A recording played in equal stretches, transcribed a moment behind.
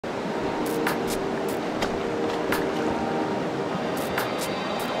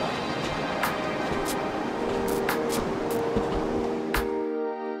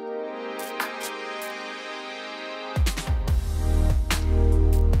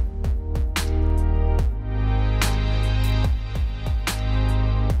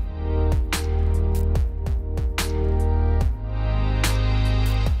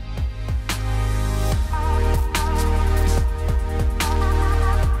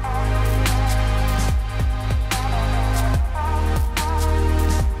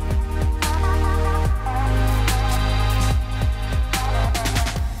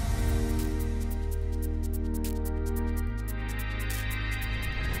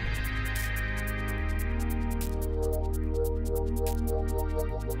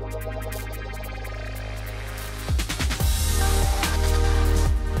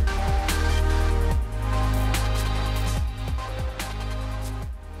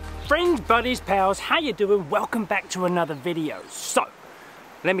Friends, buddies, pals, how you doing? Welcome back to another video. So,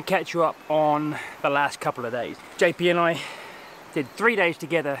 let me catch you up on the last couple of days. JP and I did 3 days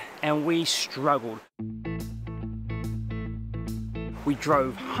together and we struggled. We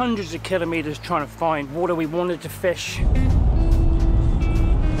drove hundreds of kilometers trying to find water we wanted to fish.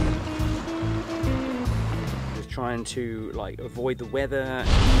 Just trying to avoid the weather.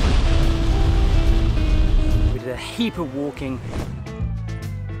 We did a heap of walking.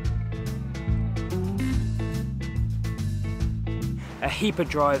 A heap of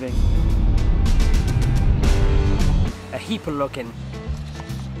driving, a heap of looking.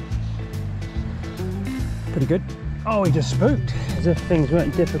 Pretty good. Oh, we just spooked, as if things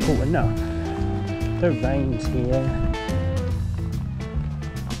weren't difficult enough. The rain's here.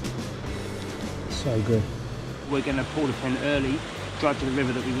 So good. We're gonna pull the pin early, drive to the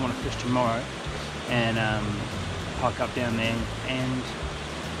river that we want to fish tomorrow, and park up down there and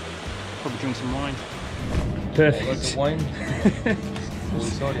probably drink some wine. Perfect. Was the wine?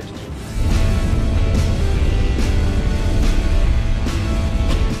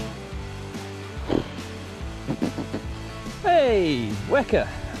 Hey, Weka.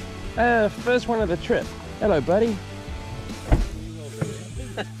 First one of the trip. Hello, buddy.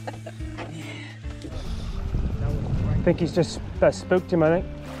 I think he's just spooked him, I think.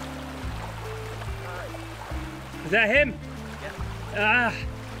 Is that him? Yeah.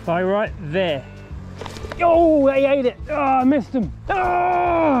 Right there. Oh, I ate it. Oh, I missed him.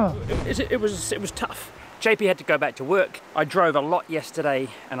 Oh! It was tough. JP had to go back to work. I drove a lot yesterday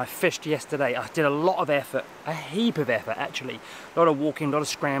and I fished yesterday. I did a lot of effort, a heap of effort actually. A lot of walking, a lot of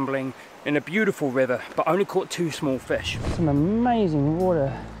scrambling in a beautiful river, but only caught 2 small fish. Some amazing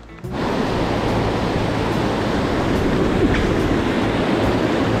water.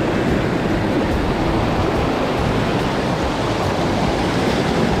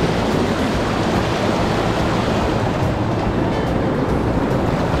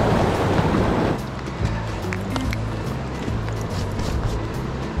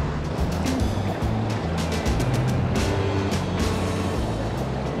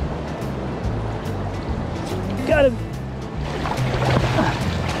 Got him!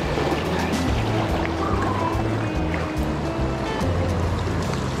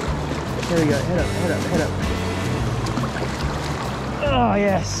 There we go, head up, head up, head up. Oh,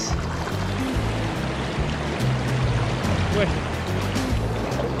 yes!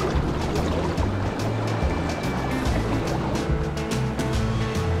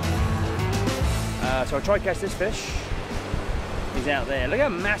 So I tried to catch this fish. He's out there. Look how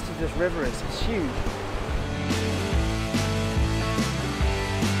massive this river is, it's huge.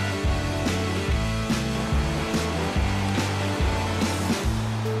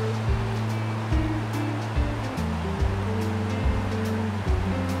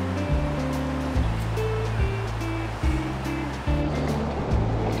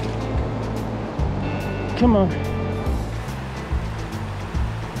 Come on.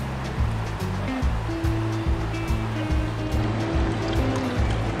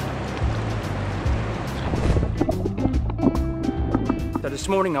 So this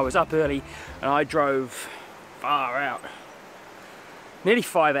morning I was up early and I drove far out. Nearly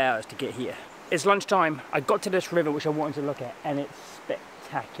 5 hours to get here. It's lunchtime. I got to this river which I wanted to look at and it's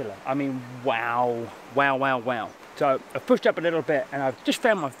spectacular. I mean, wow, wow, wow, wow. So I've pushed up a little bit and I've just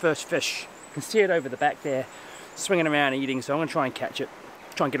found my first fish. You can see it over the back there, swinging around eating, so I'm going to try and catch it,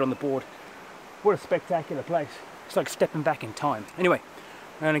 try and get on the board. What a spectacular place. It's like stepping back in time. Anyway,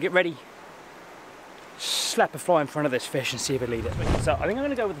 I'm going to get ready, slap a fly in front of this fish and see if it'll eat it. So I think I'm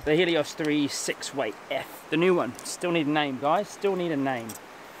going to go with the Helios 3 6-weight F, the new one. Still need a name, guys, still need a name.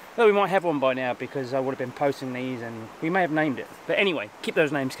 Though we might have one by now because I would have been posting these and we may have named it. But anyway, keep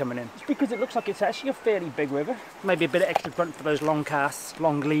those names coming in. It's because it looks like it's actually a fairly big river. Maybe a bit of extra grunt for those long casts,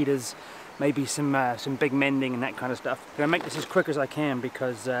 long leaders. Maybe some big mending and that kind of stuff. I'm gonna make this as quick as I can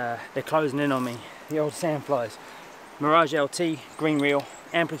because they're closing in on me. The old sand flies. Mirage LT, green reel,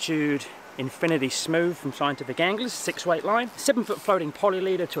 amplitude, infinity smooth from Scientific Anglers, 6-weight line, 7-foot floating poly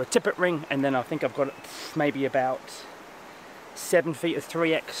leader to a tippet ring, and then I think I've got maybe about 7 feet of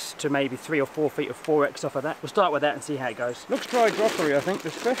 3X to maybe 3 or 4 feet of 4X off of that. We'll start with that and see how it goes. Looks dry droppery, I think,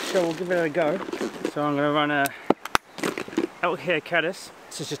 this fish, so we'll give it a go. So I'm gonna run a out here caddis.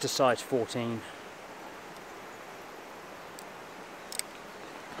 This is just a size 14.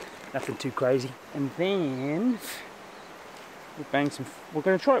 Nothing too crazy. And then we'll bang some. We'll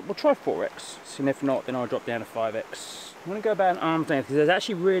try 4X. And if not, then I'll drop down to 5X. I'm gonna go about an arm's length because there's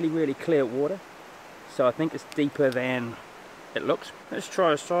actually really clear water. So I think it's deeper than it looks. Let's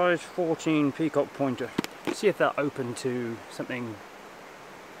try a size 14 peacock pointer. See if they're open to something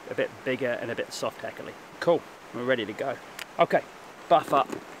a bit bigger and a bit soft tackly. Cool, we're ready to go. Okay, buff up,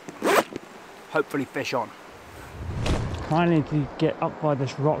 hopefully fish on. I need to get up by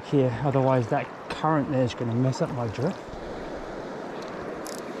this rock here, otherwise that current there is going to mess up my drift.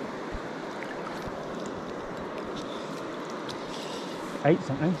 Ate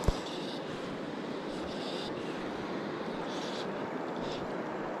something.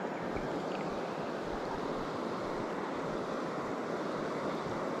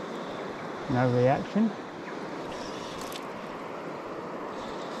 No reaction.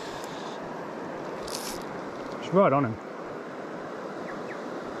 It's right on him.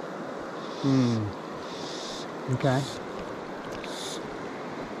 Okay. I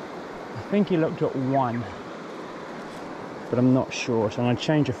think he looked at 1, but I'm not sure, so I'm going to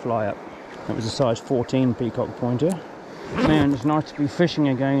change a fly up. That was a size 14 peacock pointer. Man, it's nice to be fishing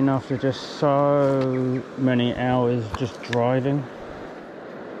again after just so many hours just driving.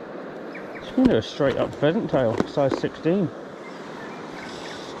 It's going to do a straight up pheasant tail, size 16.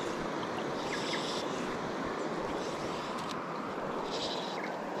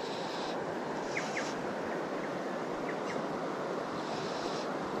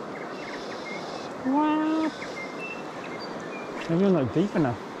 Wow. Maybe I'm not deep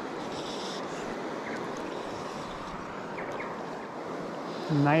enough.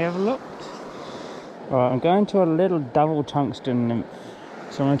 May have looked. Alright, I'm going to a little double tungsten nymph.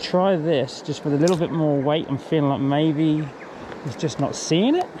 So I'm going to try this just with a little bit more weight. I'm feeling like maybe it's just not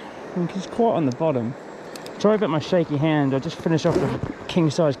seeing it. I think it's quite on the bottom. Sorry about my shaky hand. I just finished off a king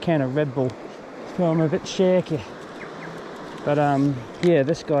size can of Red Bull. So I'm a bit shaky. But yeah,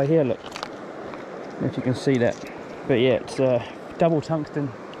 this guy here, look. I don't know if you can see that. But yeah, it's double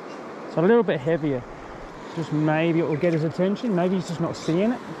tungsten. It's a little bit heavier. Just maybe it will get his attention. Maybe he's just not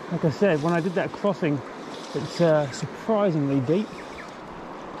seeing it. Like I said, when I did that crossing, it's surprisingly deep.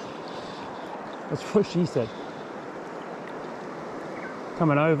 That's what she said.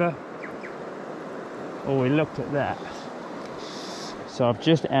 Coming over. Oh, we looked at that. So I've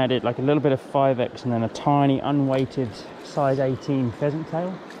just added like a little bit of 5X and then a tiny unweighted size 18 pheasant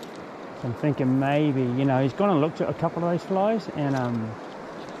tail. So I'm thinking maybe, you know, he's gone and looked at a couple of those flies and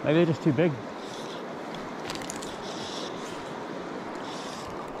maybe they're just too big.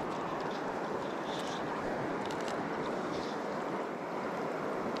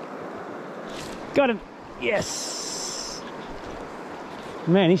 Got him! Yes!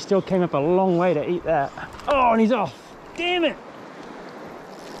 Man, he still came up a long way to eat that. Oh, and he's off! Damn it!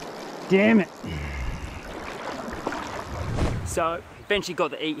 Damn it! So, eventually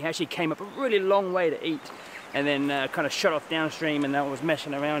got to eat. He actually came up a really long way to eat. And then kind of shot off downstream, and I was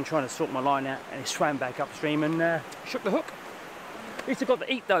messing around trying to sort my line out. And he swam back upstream and shook the hook. At least I got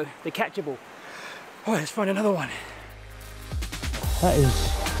to eat though, the catchable. Oh, let's find another one. That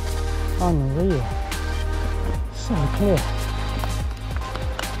is unreal. So clear.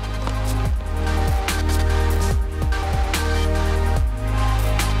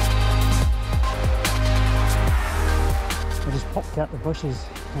 I just popped out the bushes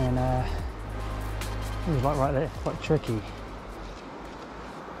and it was like right there, quite tricky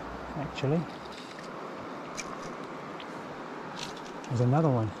actually. There's another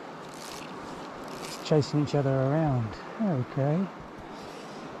one. Just chasing each other around. Okay.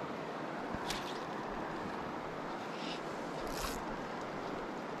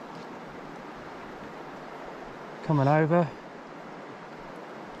 Coming over.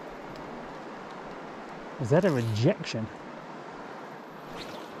 Is that a rejection?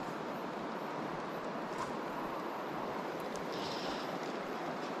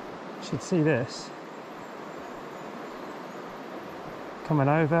 Should see this. Coming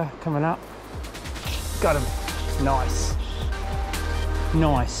over, coming up. Got him. Nice.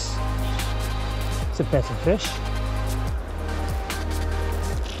 Nice. It's a better fish.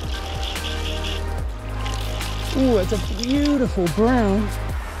 Ooh, it's a beautiful brown.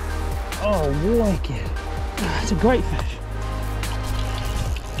 Oh, wicked. It's a great fish.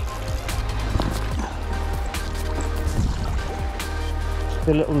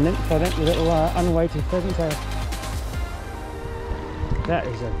 The little nymph, I think, the little unweighted pheasant tail. That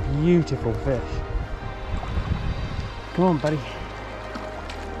is a beautiful fish. Come on, buddy.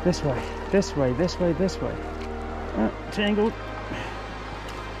 This way, this way, this way, this way. Oh, tangled.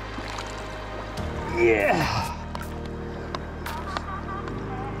 Yeah!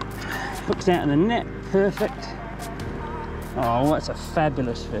 Hooks out in the net, perfect. Oh, that's a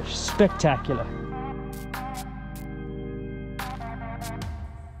fabulous fish, spectacular.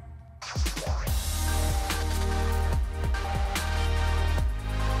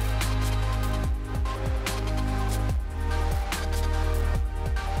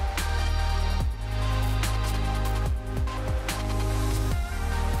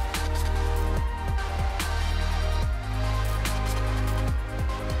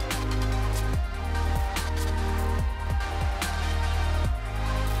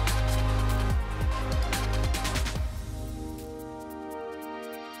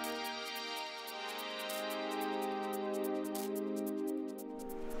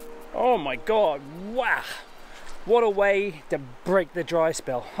 Oh my God, wow. What a way to break the dry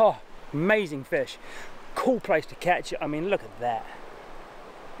spell. Oh, amazing fish. Cool place to catch it. I mean, look at that.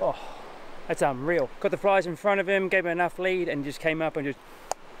 Oh, that's unreal. Got the flies in front of him, gave him enough lead, and just came up and just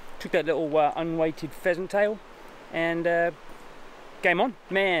took that little unweighted pheasant tail, and game on.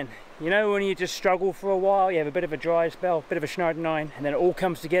 Man, you know when you just struggle for a while, you have a bit of a dry spell, bit of a Schneider-9, and then it all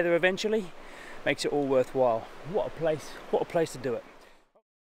comes together eventually, makes it all worthwhile. What a place to do it.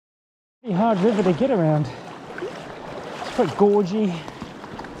 Pretty hard river to get around. It's quite gorgy.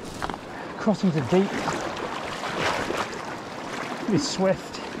 Crossings are deep. Pretty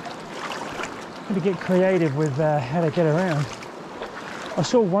swift. Got to get creative with how to get around. I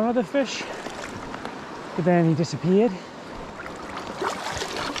saw one other fish, but then he disappeared.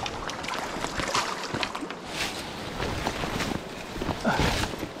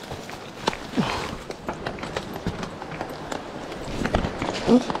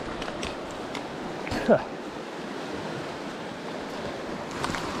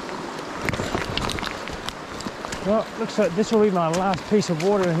 Well, looks like this will be my last piece of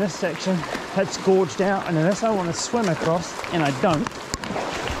water in this section. That's gorged out, and unless I want to swim across, and I don't,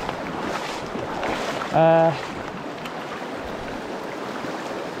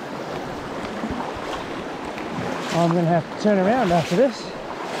 I'm going to have to turn around after this,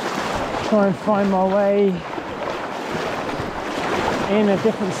 try and find my way in a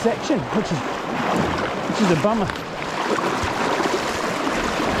different section, which is a bummer.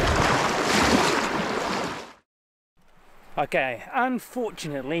 Okay,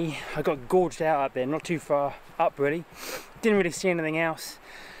 unfortunately I got gorged out up there, not too far up really. Didn't really see anything else,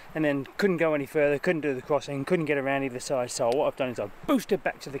 and then couldn't go any further, couldn't do the crossing, couldn't get around either side. So what I've done is I've boosted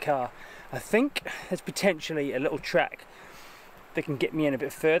back to the car. I think there's potentially a little track that can get me in a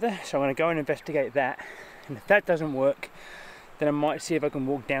bit further, so I'm going to go and investigate that. And if that doesn't work, then I might see if I can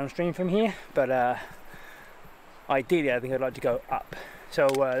walk downstream from here, but ideally I think I'd like to go up. So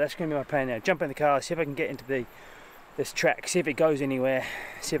that's going to be my plan now. Jump in the car, see if I can get into this track, see if it goes anywhere,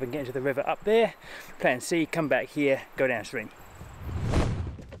 see if I can get into the river up there. Plan C, come back here, go downstream.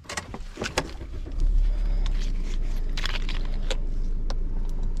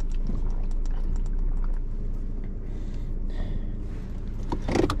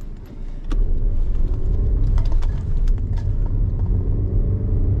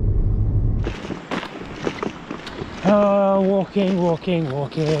 Oh, walking, walking,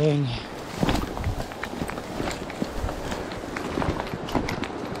 walking.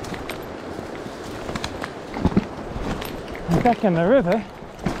 I'm back in the river.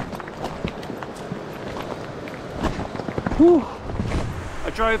 Whew.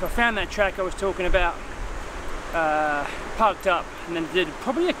 I found that track I was talking about, parked up, and then did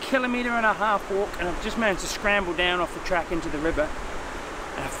probably a 1.5 kilometer walk, and I've just managed to scramble down off the track into the river,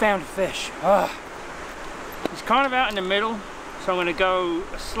 and I found a fish. Oh. It's kind of out in the middle, so I'm going to go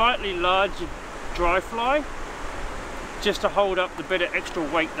a slightly larger dry fly just to hold up the bit of extra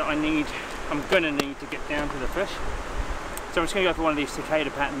weight that I'm going to need to get down to the fish. So I'm just going to go for one of these cicada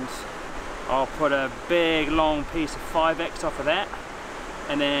patterns. I'll put a big long piece of 5X off of that,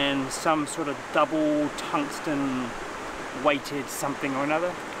 and then some sort of double tungsten weighted something or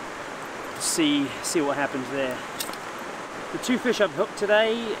another. See what happens there. The two fish I've hooked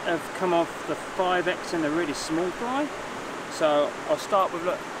today have come off the 5X and the really small fly. So I'll start with,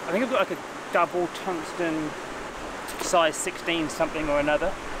 look, I think I've got like a double tungsten size 16 something or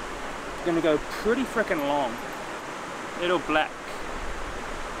another. It's going to go pretty freaking long. Little black,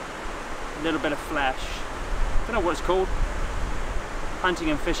 a little bit of flash. Don't know what it's called. Hunting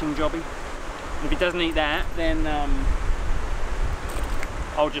and fishing jobby. And if it doesn't eat that, then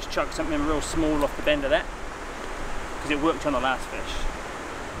I'll just chuck something real small off the bend of that, because it worked on the last fish.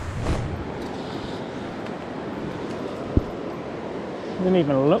 Hasn't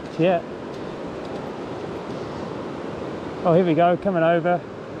even looked yet. Oh, here we go, coming over.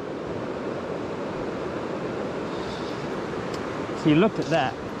 So you looked at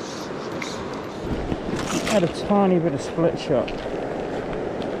that. Had a tiny bit of split shot.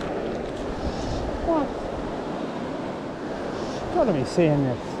 What? Gotta be seeing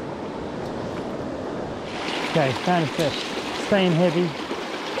this. Okay, found a fish. Staying heavy.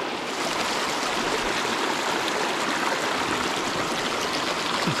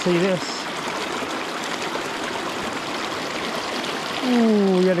 You see this?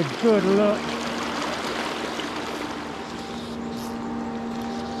 Ooh, you had a good look.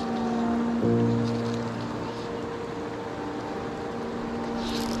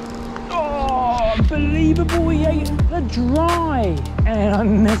 Oh, unbelievable, he ate the dry, and I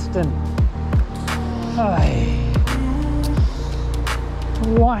missed him.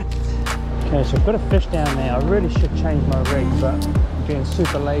 What? Okay, so I've got a fish down there. I really should change my rig, but I'm being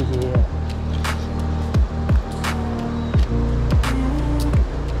super lazy here.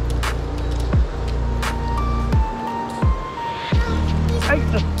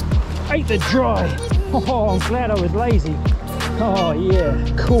 Ate the dry. Oh, I'm glad I was lazy. Oh yeah,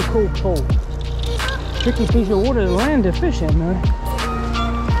 cool, cool, cool. Tricky piece of water to land a fish in though.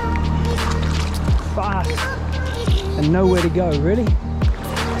 Fast and nowhere to go, really.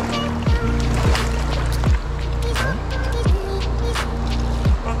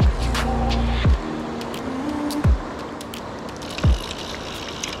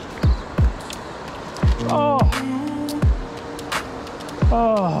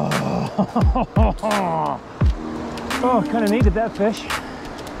 Oh, kind of needed that fish.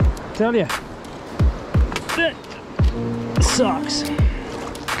 Tell you, that sucks.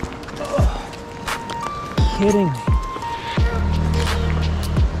 Oh, kidding me.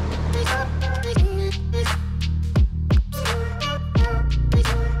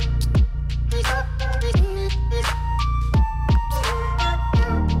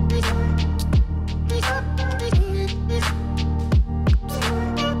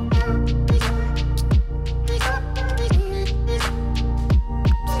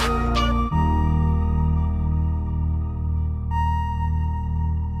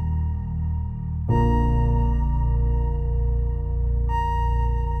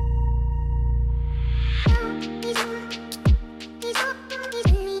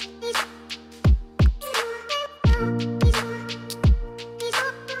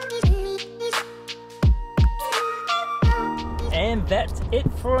 And that's it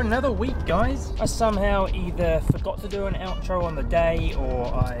for another week, guys. I somehow either forgot to do an outro on the day,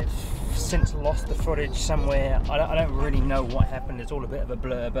 or I've since lost the footage somewhere. I don't really know what happened. It's all a bit of a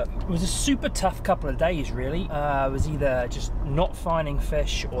blur, but it was a super tough couple of days, really. I was either just not finding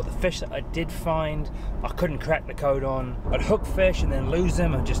fish, or the fish that I did find, I couldn't crack the code on. I'd hook fish and then lose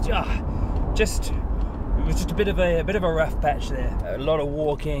them, and it was just a bit of a rough patch there. A lot of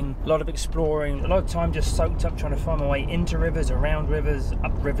walking, a lot of exploring, a lot of time just soaked up trying to find my way into rivers, around rivers,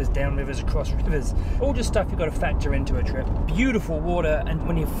 up rivers, down rivers, across rivers. All just stuff you've got to factor into a trip. Beautiful water, and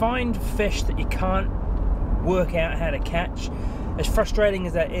when you find fish that you can't work out how to catch, as frustrating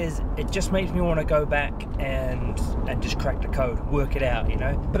as that is, it just makes me want to go back and just crack the code, work it out, you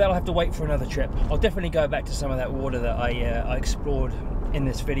know. But that'll have to wait for another trip. I'll definitely go back to some of that water that I explored in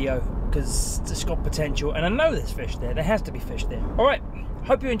this video, because it's got potential, and I know there's fish there. There has to be fish there. All right,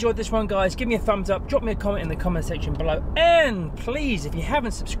 hope you enjoyed this one, guys. Give me a thumbs up, drop me a comment in the comment section below, and please, if you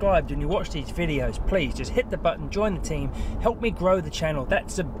haven't subscribed and you watch these videos, please just hit the button, join the team, help me grow the channel.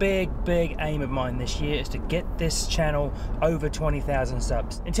 That's a big aim of mine this year, is to get this channel over 20,000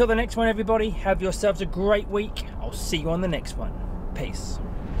 subs. Until the next one, everybody, have yourselves a great week. I'll see you on the next one. Peace.